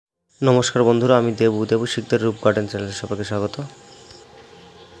নমস্কার বন্ধুরা, আমি দেবু শিকদার রূপ গার্ডেন চ্যানেলে সবাইকে স্বাগত।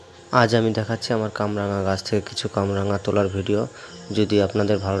 আজ আমি দেখাচ্ছি আমার কামরাঙা গাছ থেকে কিছু কামরাঙা তোলার ভিডিও। যদি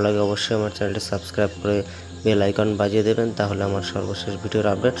আপনাদের ভালো লাগে অবশ্যই আমার চ্যানেলটি সাবস্ক্রাইব করে বেল আইকন বাজিয়ে দেবেন, তাহলে আমার সর্বশেষ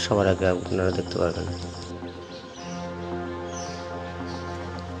ভিডিওর আপডেট সবার আগে আপনারা দেখতে পারবেন।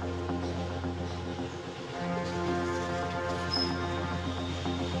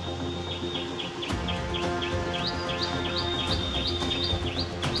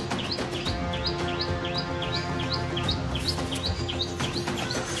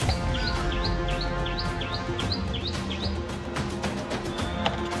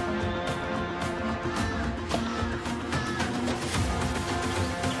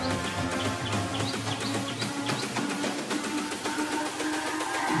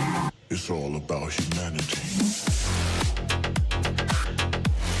 It's all about humanity.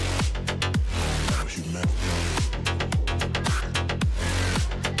 About humanity.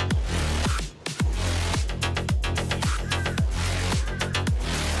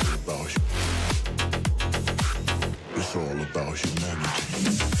 It's all about humanity.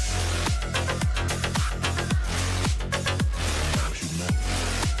 About humanity.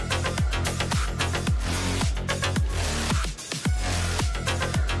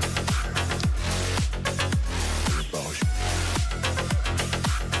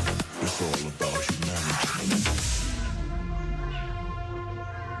 It's all about humanity.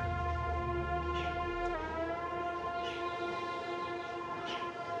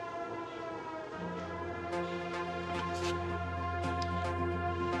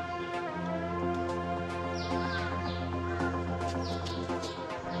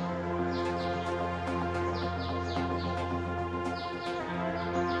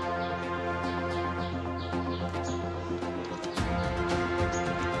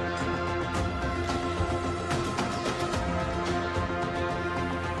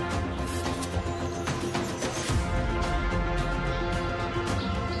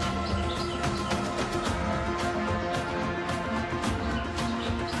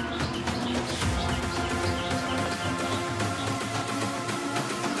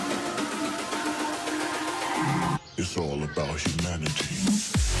 It's all about humanity.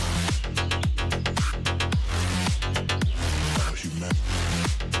 About humanity.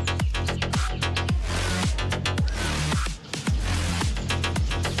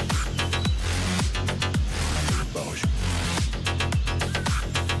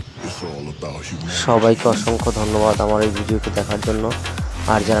 It's all about humanity. সবাইকে অসংখ্য ধন্যবাদ আমার এই ভিডিওটি দেখার জন্য।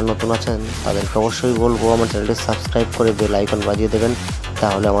 আর যারা নতুন আছেন তাদেরকে অবশ্যই বলবো আমার চ্যানেলটি সাবস্ক্রাইব করে বেল আইকন বাজিয়ে দেবেন,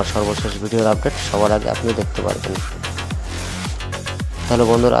 তাহলে আমার সর্বশেষ ভিডিওর আপডেট সবার আগে আপনি দেখতে পারবেন। তাহলে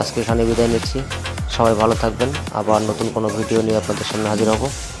বন্ধুরা, আজকে এখানে বিদায় নিচ্ছি। সবাই ভালো থাকবেন। আবার নতুন কোনো ভিডিও নিয়ে আপনাদের সামনে হাজির হব।